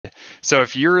So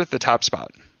if you're the top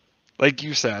spot, like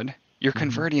you said, you're Hmm.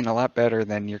 converting a lot better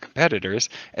than your competitors.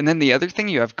 And then the other thing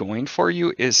you have going for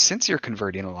you is since you're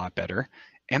converting a lot better,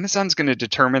 Amazon's going to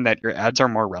determine that your ads are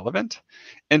more relevant.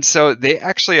 And so they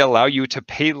actually allow you to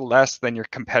pay less than your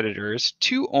competitors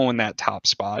to own that top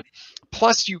spot.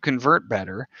 Plus, you convert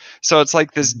better. So it's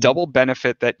like this Hmm. double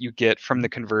benefit that you get from the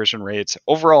conversion rates.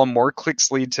 Overall, more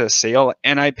clicks lead to a sale,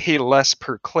 and I pay less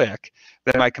per click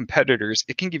than my competitors.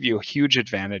 It can give you a huge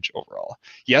advantage overall.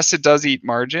 Yes, it does eat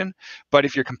margin, but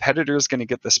if your competitor is going to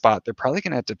get the spot, they're probably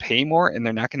going to have to pay more and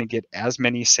they're not going to get as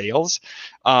many sales.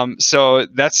 So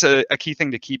that's a key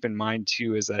thing to keep in mind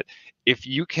too, is that if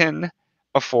you can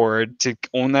afford to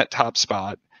own that top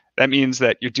spot, that means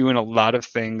that you're doing a lot of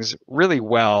things really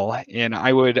well. And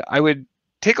I would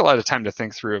take a lot of time to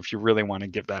think through if you really want to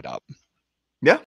give that up.